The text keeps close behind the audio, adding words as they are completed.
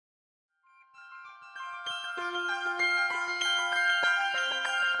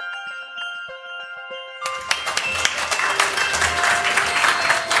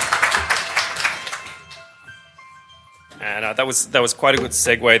And that was quite a good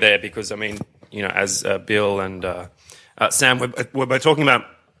segue there, because I mean, as Bill and Sam were both talking about,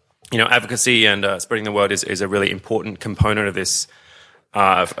 advocacy and spreading the word is a really important component of this,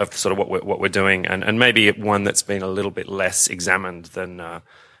 of sort of what we're doing, and maybe one that's been a little bit less examined than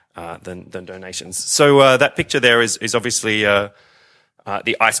donations. So that picture there is obviously the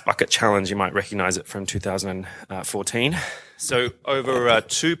Ice Bucket Challenge. You might recognise it from 2014. So over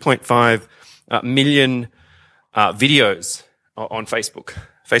 2.5 million videos on Facebook.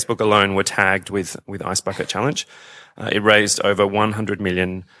 Facebook alone were tagged with Ice Bucket Challenge. It raised over $100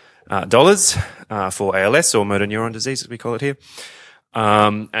 million for ALS, or motor neuron disease, as we call it here.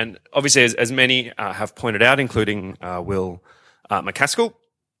 And obviously, as many have pointed out, including Will MacAskill,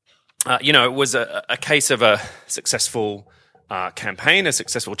 it was a case of a successful campaign, a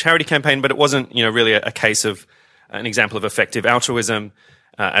successful charity campaign, but it wasn't, really a case of an example of effective altruism.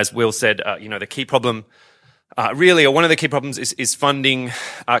 As Will said, the key problem, really, or one of the key problems is funding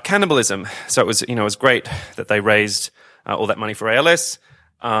cannibalism. So it was great that they raised all that money for ALS.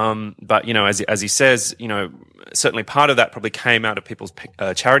 But, as he says, certainly part of that probably came out of people's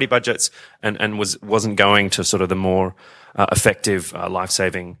charity budgets and wasn't going to sort of the more effective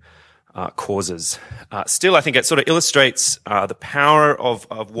life-saving causes. Still, I think it sort of illustrates the power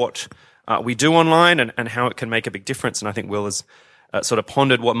of what we do online and how it can make a big difference. And I think Will has sort of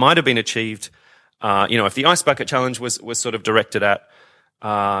pondered what might have been achieved, if the Ice Bucket Challenge was sort of directed at,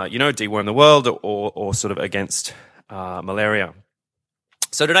 deworm the world or sort of against malaria.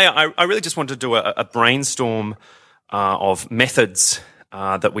 So today, I really just wanted to do a brainstorm of methods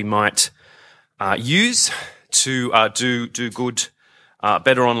that we might use to do good,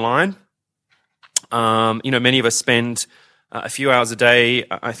 better online. Many of us spend a few hours a day,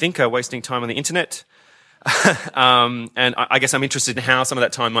 I think, wasting time on the internet, and I guess I'm interested in how some of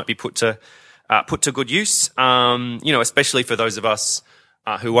that time might be put to good use. Especially for those of us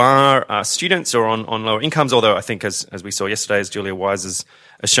who are students or on lower incomes, although I think as we saw yesterday, as Julia Wise has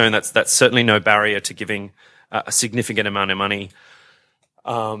shown, that's certainly no barrier to giving a significant amount of money.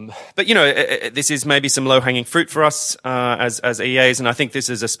 But this is maybe some low-hanging fruit for us as EAs, and I think this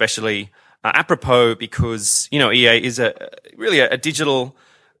is especially apropos because EA is really a digital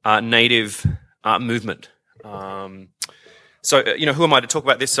native movement. So who am I to talk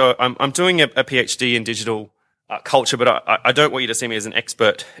about this? So I'm doing a PhD in digital culture, but I don't want you to see me as an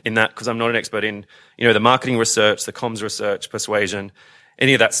expert in that, because I'm not an expert in, the marketing research, the comms research, persuasion,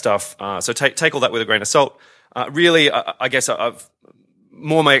 any of that stuff. So take all that with a grain of salt. Really, I guess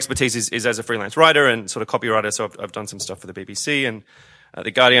more my expertise is as a freelance writer and sort of copywriter. So I've done some stuff for the BBC and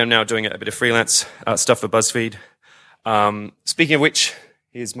The Guardian. I'm now doing a bit of freelance stuff for BuzzFeed. Speaking of which,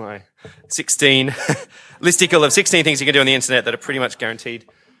 here's my 16 listicle of 16 things you can do on the internet that are pretty much guaranteed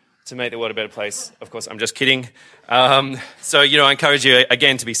to make the world a better place. Of course, I'm just kidding. So, I encourage you,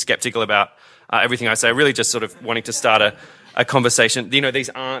 again, to be skeptical about everything I say, really just sort of wanting to start a conversation. These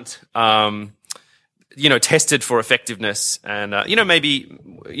aren't, tested for effectiveness. And, maybe,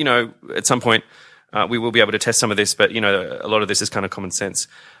 at some point we will be able to test some of this, but, a lot of this is kind of common sense.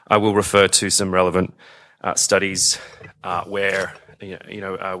 I will refer to some relevant studies where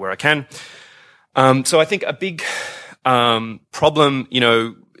I can. So I think a big problem,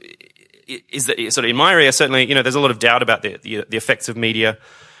 is that sort of in my area, certainly, there's a lot of doubt about the effects of media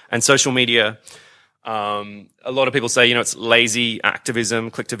and social media. A lot of people say, it's lazy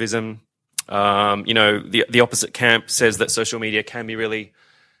activism, clicktivism. The opposite camp says that social media can be really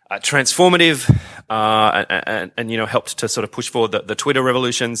transformative and helped to sort of push forward the Twitter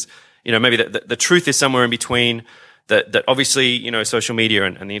revolutions. Maybe the truth is somewhere in between. That obviously, social media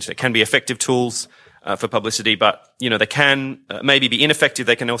and the internet can be effective tools for publicity, but, they can maybe be ineffective.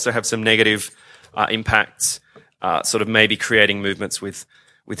 They can also have some negative impacts, sort of maybe creating movements with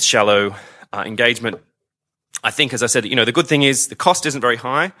shallow engagement. I think, as I said, the good thing is the cost isn't very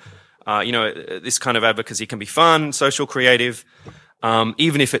high. This kind of advocacy can be fun, social, creative.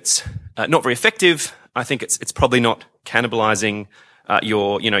 Even if it's not very effective, I think it's probably not cannibalizing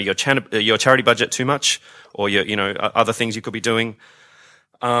your charity budget too much, or your other things you could be doing.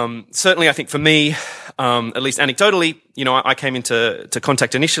 Certainly, I think for me, at least anecdotally, I came into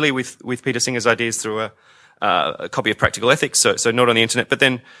contact initially with Peter Singer's ideas through a copy of Practical Ethics, so not on the internet. But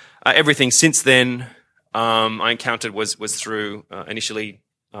then everything since then I encountered was through initially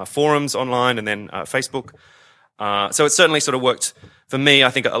forums online and then Facebook. So it certainly sort of worked for me. I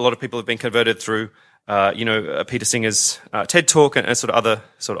think a lot of people have been converted through Peter Singer's TED Talk and sort of other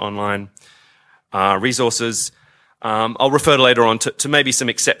sort of online resources. I'll refer to later on to maybe some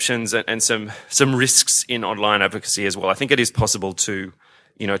exceptions and some risks in online advocacy as well. I think it is possible to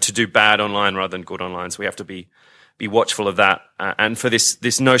do bad online rather than good online. So we have to be watchful of that. And for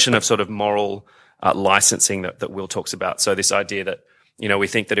this notion of sort of moral licensing that Will talks about. So this idea that, we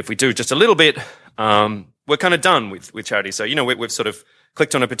think that if we do just a little bit, we're kind of done with charity. So, we've sort of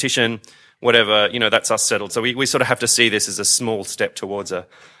clicked on a petition, whatever, that's us settled. So we sort of have to see this as a small step towards a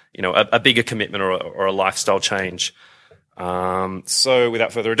bigger commitment or a lifestyle change. So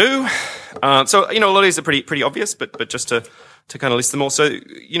without further ado, a lot of these are pretty obvious, but just to kind of list them all. So,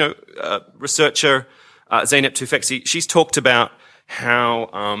 researcher, Zeynep Tufekci, she's talked about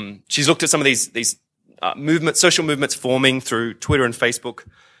how, she's looked at some of these movements, social movements forming through Twitter and Facebook,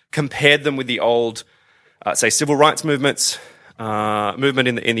 compared them with the old, say, civil rights movement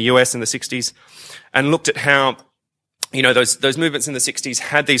in the US in the 60s, and looked at how, those movements in the 60s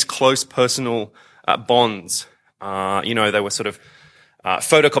had these close personal bonds. They were sort of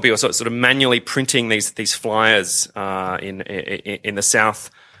photocopy or sort of manually printing these flyers in the South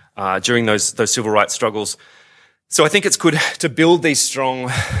during those civil rights struggles. So I think it's good to build these strong,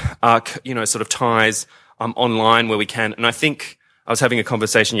 sort of ties online where we can. And I think I was having a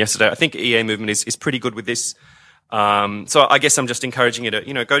conversation yesterday. I think EA movement is pretty good with this. So I guess I'm just encouraging you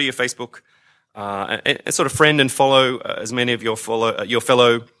to, go to your Facebook, and sort of friend and follow as many of your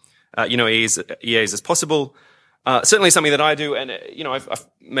fellow, EAs as possible. Certainly something that I do. And, I've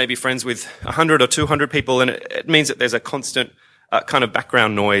maybe friends with 100 or 200 people, and it means that there's a constant kind of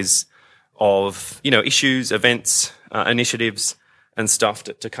background noise of, issues, events, initiatives and stuff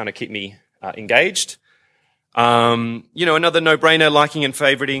to kind of keep me engaged. Another no-brainer, liking and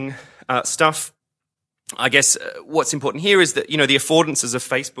favoriting stuff. I guess what's important here is that, the affordances of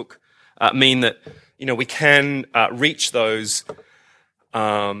Facebook mean that, we can reach those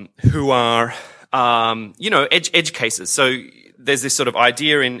who are, edge cases. So there's this sort of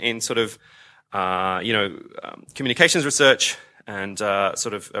idea in sort of, communications research and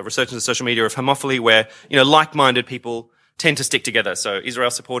sort of research into social media of homophily, where, like-minded people tend to stick together. So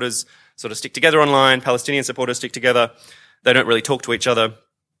Israel supporters sort of stick together online, Palestinian supporters stick together. They don't really talk to each other.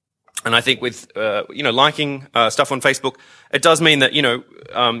 And I think with, liking stuff on Facebook, it does mean that,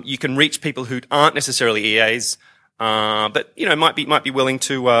 you can reach people who aren't necessarily EAs, but, might be willing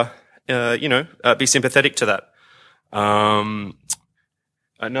to, be sympathetic to that.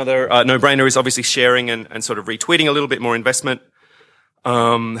 Another no-brainer is obviously sharing and sort of retweeting a little bit more investment.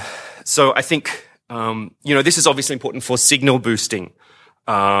 So I think, this is obviously important for signal boosting.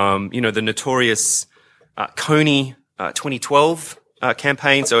 The notorious Kony 2012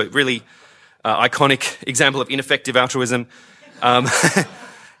 campaign. So really iconic example of ineffective altruism.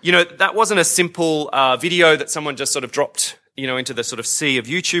 That wasn't a simple video that someone just sort of dropped, into the sort of sea of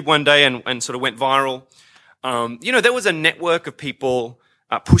YouTube one day and sort of went viral. There was a network of people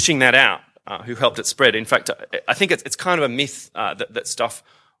pushing that out who helped it spread. In fact, I think it's kind of a myth that stuff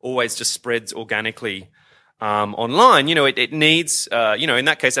always just spreads organically online. It needs, in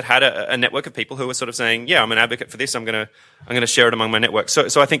that case, it had a network of people who were sort of saying, yeah, I'm an advocate for this. I'm going to share it among my network.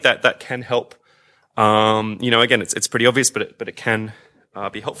 So I think that can help. Again, it's pretty obvious, but it can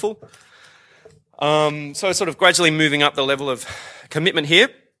be helpful. So sort of gradually moving up the level of commitment here.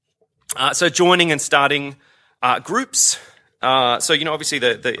 So joining and starting groups. Obviously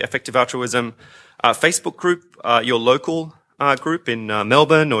the Effective Altruism Facebook group, your local group in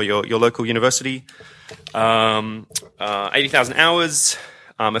Melbourne or your local university. 80,000 hours,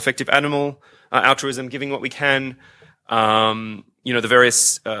 effective animal altruism, giving what we can. The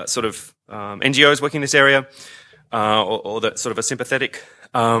various sort of NGOs working in this area, or that sort of a sympathetic.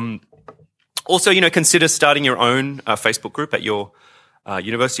 Also, consider starting your own Facebook group at your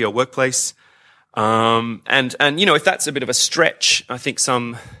university or workplace. If that's a bit of a stretch, I think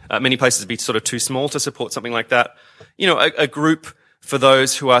many places would be sort of too small to support something like that. A group for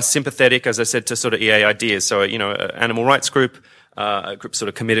those who are sympathetic, as I said, to sort of EA ideas. So, an animal rights group, a group sort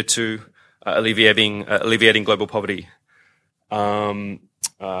of committed to alleviating global poverty,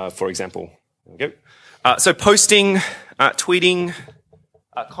 for example. There we go. So posting, tweeting,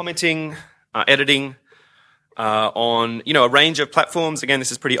 commenting, editing, on, a range of platforms. Again,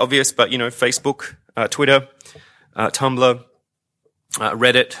 this is pretty obvious, but, Facebook, Twitter, Tumblr,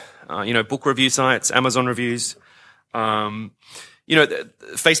 Reddit, book review sites, Amazon reviews.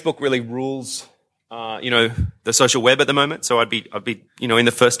 Facebook really rules, the social web at the moment. So I'd be, in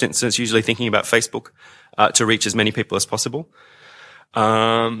the first instance, usually thinking about Facebook, to reach as many people as possible.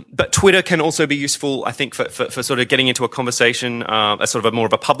 But Twitter can also be useful, I think, for sort of getting into a conversation, a sort of more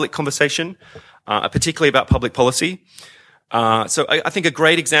of a public conversation, particularly about public policy. So I think a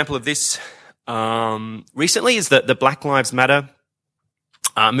great example of this, recently is the Black Lives Matter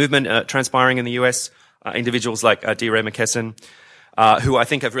movement transpiring in the US. Individuals like D. Ray McKesson, who I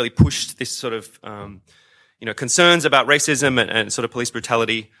think have really pushed this sort of concerns about racism and sort of police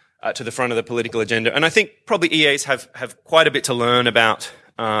brutality to the front of the political agenda. And I think probably EAs have quite a bit to learn about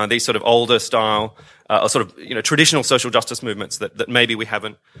these sort of older style or sort of traditional social justice movements that maybe we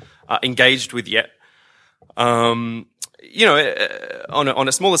haven't engaged with yet. On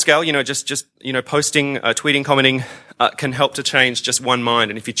a smaller scale, just posting, tweeting, commenting can help to change just one mind.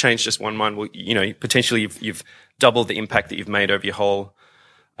 And if you change just one mind, well, potentially you've doubled the impact that you've made over your whole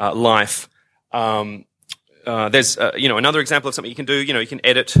life. There's another example of something you can do. You can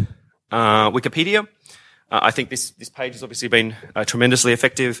edit Wikipedia. I think this page has obviously been tremendously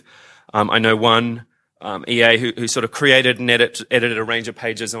effective. I know one EA who sort of created and edited a range of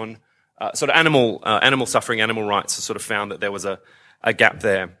pages on sort of animal suffering, animal rights, sort of found that there was a gap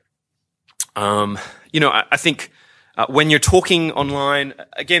there. I think when you're talking online,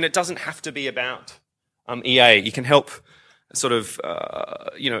 again, it doesn't have to be about EA. You can help sort of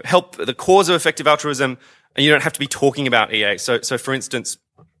help the cause of effective altruism, and you don't have to be talking about EA. So for instance,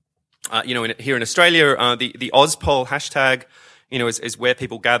 here in Australia, the Ozpol hashtag, is where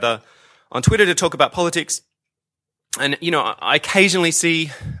people gather on Twitter to talk about politics. And, I occasionally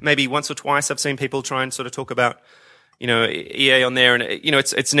see, maybe once or twice, I've seen people try and sort of talk about, EA on there. And,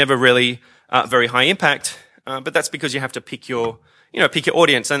 it's never really very high impact. But that's because you have to pick your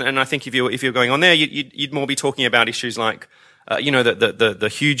audience. And I think if you're going on there, you'd more be talking about issues like,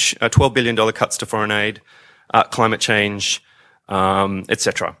 the huge $12 billion cuts to foreign aid, climate change,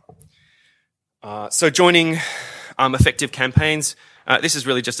 etc. So joining effective campaigns, this is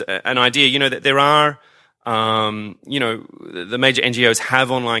really just an idea, that there are, the major NGOs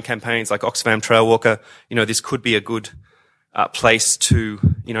have online campaigns like Oxfam Trailwalker. This could be a good place to,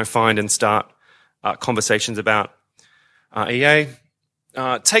 find and start conversations about EA.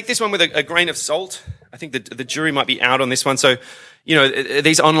 Take this one with a grain of salt. I think the jury might be out on this one. So,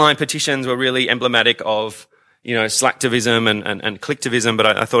 these online petitions were really emblematic of, slacktivism and clicktivism, but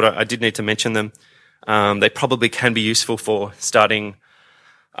I thought I did need to mention them. They probably can be useful for starting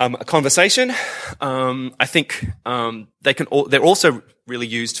a conversation. I think they're also really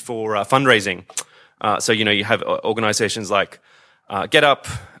used for fundraising. So you have organisations like GetUp,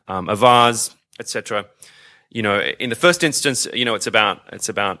 Avaaz, etc. In the first instance, it's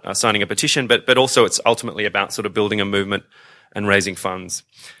about signing a petition, but also it's ultimately about sort of building a movement and raising funds,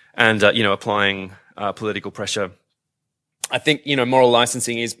 and applying political pressure. I think moral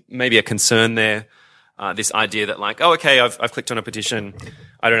licensing is maybe a concern there. This idea that I've clicked on a petition,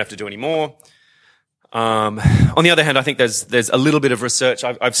 I don't have to do any more. On the other hand, I think there's a little bit of research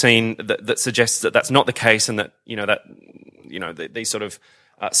I've seen that suggests that that's not the case, and that these sort of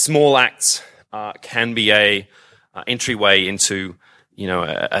small acts can be a entryway into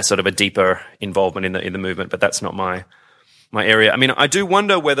a sort of a deeper involvement in the movement. But that's not my area. I mean, I do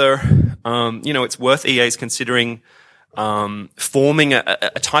wonder whether it's worth EAs considering forming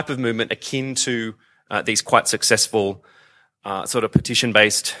a type of movement akin to these quite successful sort of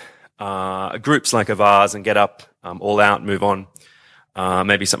petition-based groups like Avaaz and GetUp, All Out, Move On.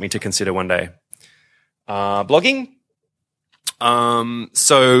 Maybe something to consider one day. Blogging.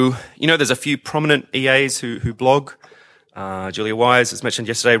 So there's a few prominent EAs who blog. Julia Wise, as mentioned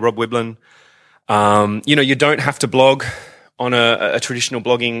yesterday, Rob Wiblin. You don't have to blog on a traditional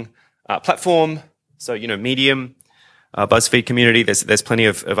blogging platform. So, Medium, BuzzFeed community. There's plenty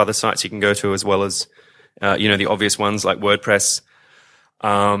of other sites you can go to, as well as the obvious ones like WordPress,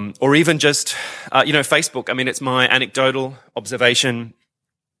 or even just Facebook. I mean, it's my anecdotal observation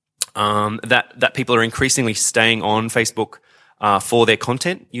that people are increasingly staying on Facebook for their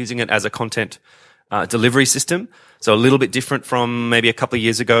content, using it as a content delivery system. So a little bit different from maybe a couple of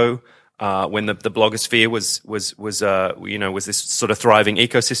years ago, when the blogosphere was this sort of thriving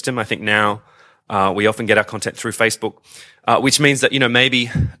ecosystem. I think now we often get our content through Facebook, which means that maybe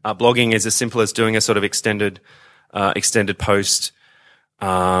blogging is as simple as doing a sort of extended post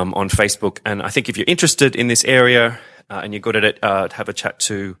on Facebook. And I think if you're interested in this area and you're good at it, have a chat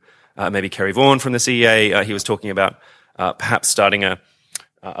to maybe Kerry Vaughan from the CEA. He was talking about perhaps starting a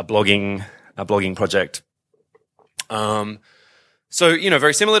blogging project. So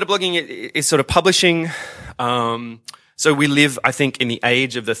very similar to blogging is sort of publishing. So we live, I think, in the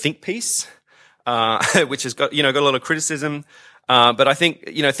age of the think piece, which has got a lot of criticism. But I think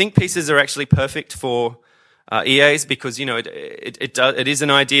think pieces are actually perfect for EAs, because it is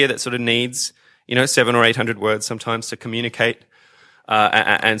an idea that sort of needs 700 or 800 words sometimes to communicate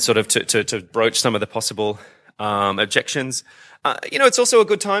and sort of to broach some of the possible objections. It's also a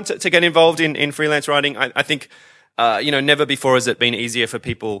good time to get involved in freelance writing. I think, never before has it been easier for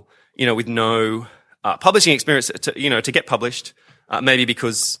people, with no publishing experience to get published. Maybe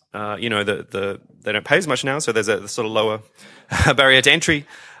because, they don't pay as much now, so there's a sort of lower barrier to entry.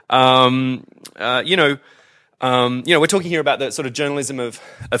 We're talking here about the sort of journalism of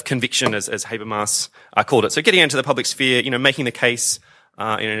conviction, as Habermas called it. So getting into the public sphere, making the case in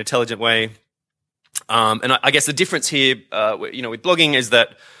an intelligent way. And I guess the difference here, with blogging is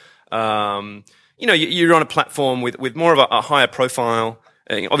that, you're on a platform with more of a higher profile.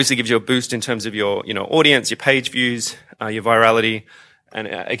 It obviously gives you a boost in terms of your, audience, your page views, your virality, and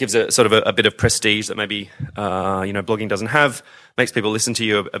it gives a sort of a bit of prestige that maybe, blogging doesn't have. Makes people listen to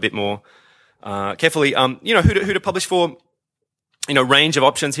you a bit more carefully. Who to publish for? Range of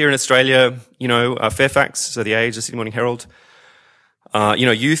options here in Australia. Fairfax, so The Age, the Sydney Morning Herald.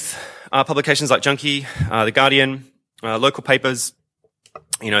 Youth publications like Junkee, The Guardian, local papers.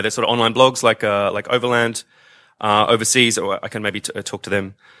 There's sort of online blogs like Overland. Overseas, or I can maybe talk to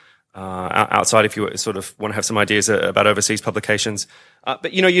them outside if you sort of want to have some ideas about overseas publications.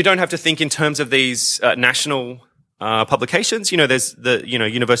 But you don't have to think in terms of these national publications. There's the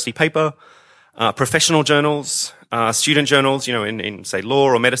university paper, professional journals, student journals. In say law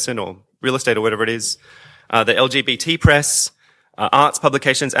or medicine or real estate or whatever it is. The LGBT press, arts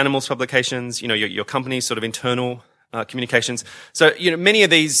publications, animals publications. Your company's sort of internal communications. So many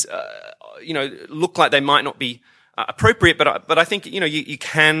of these look like they might not be appropriate, but I think you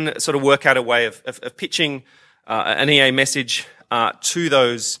can sort of work out a way of pitching an EA message to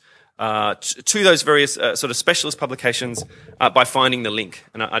those various sort of specialist publications by finding the link.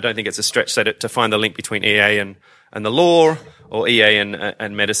 And I don't think it's a stretch to find the link between EA and the law, or EA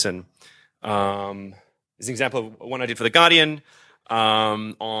and medicine. There's an example of one I did for The Guardian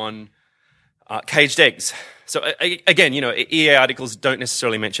on caged eggs. So again, EA articles don't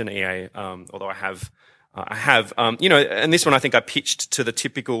necessarily mention EA, although I have, and this one I think I pitched to the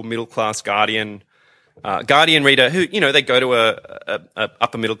typical middle-class Guardian reader who, they go to a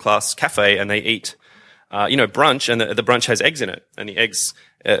upper middle-class cafe and they eat, brunch, and the brunch has eggs in it, and the eggs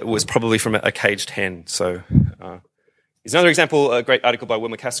was probably from a caged hen. So, here's another example, a great article by Will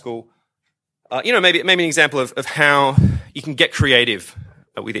McCaskill. Maybe an example of how you can get creative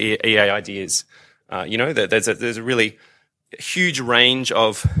with EA ideas. There's a really huge range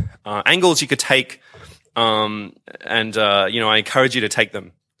of angles you could take, and I encourage you to take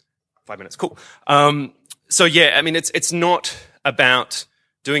them. 5 minutes, cool. It's not about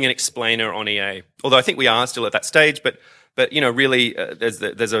doing an explainer on EA, although I think we are still at that stage. But really,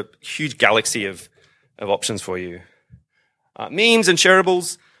 there's a huge galaxy of options for you. Memes and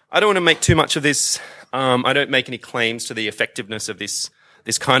shareables. I don't want to make too much of this. I don't make any claims to the effectiveness of this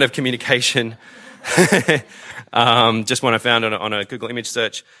kind of communication. Just one I found on a Google image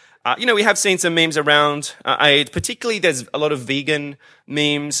search. We have seen some memes around aid. Particularly, there's a lot of vegan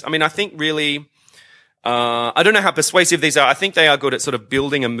memes. I think really, I don't know how persuasive these are. I think they are good at sort of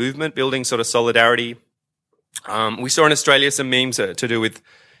building a movement, building sort of solidarity. We saw in Australia some memes to do with,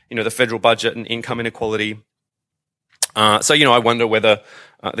 the federal budget and income inequality. I wonder whether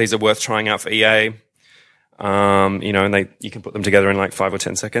these are worth trying out for EA. And you can put them together in like 5 or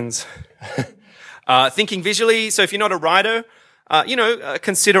 10 seconds. Thinking visually. So if you're not a writer,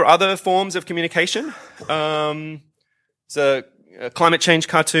 consider other forms of communication. It's a climate change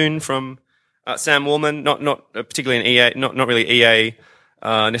cartoon from Sam Wallman, not particularly an EA, not really EA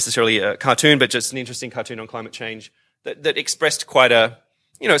necessarily a cartoon, but just an interesting cartoon on climate change that expressed quite a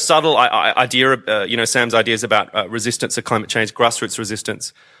subtle idea. Sam's ideas about resistance to climate change, grassroots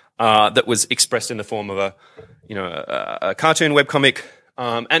resistance, that was expressed in the form of a cartoon webcomic,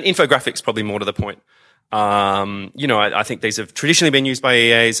 and infographics, probably more to the point. I think these have traditionally been used by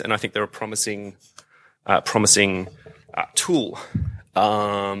EAs, and I think they're a promising tool.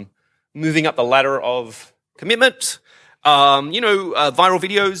 Moving up the ladder of commitment, viral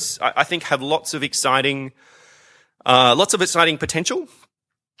videos, I think have lots of exciting potential.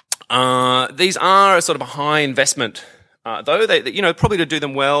 These are a sort of a high investment, though they probably to do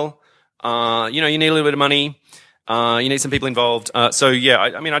them well, you need a little bit of money. You need some people involved.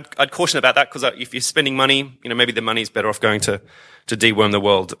 I'd caution about that, because if you're spending money, maybe the money's better off going to deworm the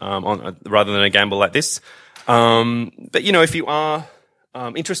world, rather than a gamble like this. If you are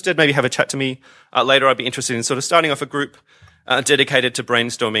interested, maybe have a chat to me later. I'd be interested in sort of starting off a group dedicated to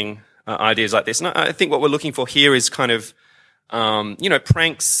brainstorming ideas like this. And I think what we're looking for here is kind of,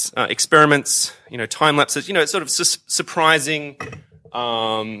 pranks, experiments, time lapses, sort of surprising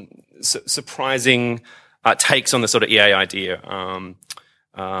takes on the sort of EA idea.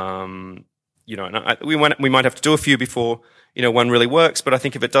 and we might have to do a few before, one really works. But I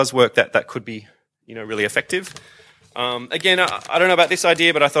think if it does work, that could be, really effective. Again, I don't know about this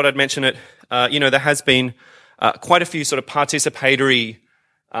idea, but I thought I'd mention it. There has been quite a few sort of participatory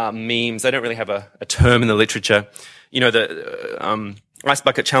memes. They don't really have a term in the literature. The Ice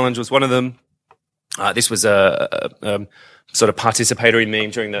Bucket Challenge was one of them. This was a sort of participatory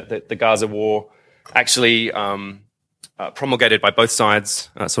meme during the Gaza war, actually promulgated by both sides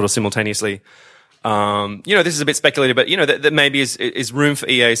sort of simultaneously. This is a bit speculative, but that maybe is room for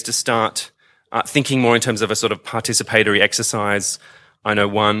EAs to start thinking more in terms of a sort of participatory exercise. I know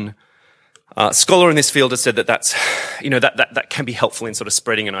one scholar in this field has said that can be helpful in sort of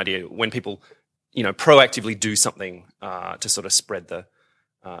spreading an idea when people, proactively do something to sort of spread the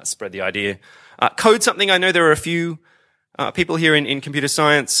idea. Code something. I know there are a few people here in computer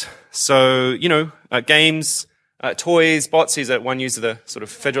science. So, games, toys, bots is one use of the sort of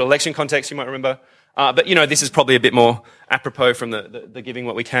federal election context, you might remember. But this is probably a bit more apropos from the Giving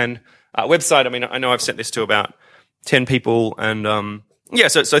What We Can website. I mean, I know I've sent this to about 10 people, and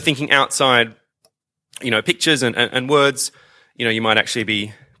so thinking outside, pictures and words, you might actually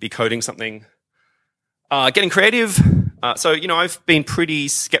be coding something. Getting creative. I've been pretty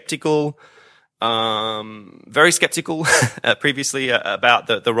skeptical, very skeptical previously about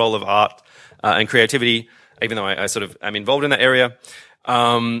the role of art and creativity, even though I sort of am involved in that area.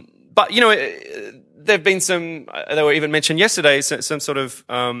 But there have been they were even mentioned yesterday, some sort of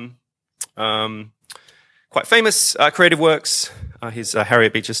quite famous creative works. His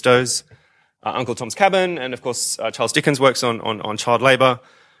Harriet Beecher Stowe's Uncle Tom's Cabin, and of course Charles Dickens' works on child labour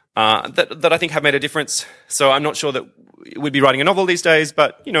that I think have made a difference. So I'm not sure that we'd be writing a novel these days,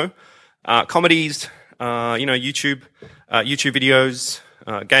 but comedies, YouTube videos,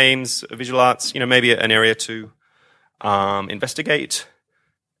 games, visual arts, maybe an area to investigate.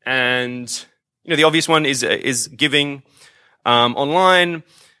 And the obvious one is giving online,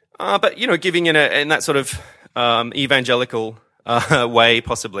 but giving in that sort of evangelical way,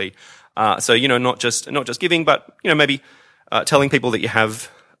 possibly. So not just giving, but maybe telling people that you have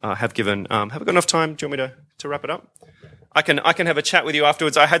given. Have I got enough time? Do you want me to wrap it up? I can have a chat with you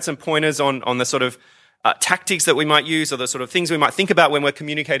afterwards. I had some pointers on the sort of tactics that we might use, or the sort of things we might think about when we're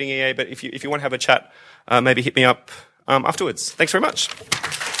communicating EA. But if you want to have a chat, maybe hit me up afterwards. Thanks very much.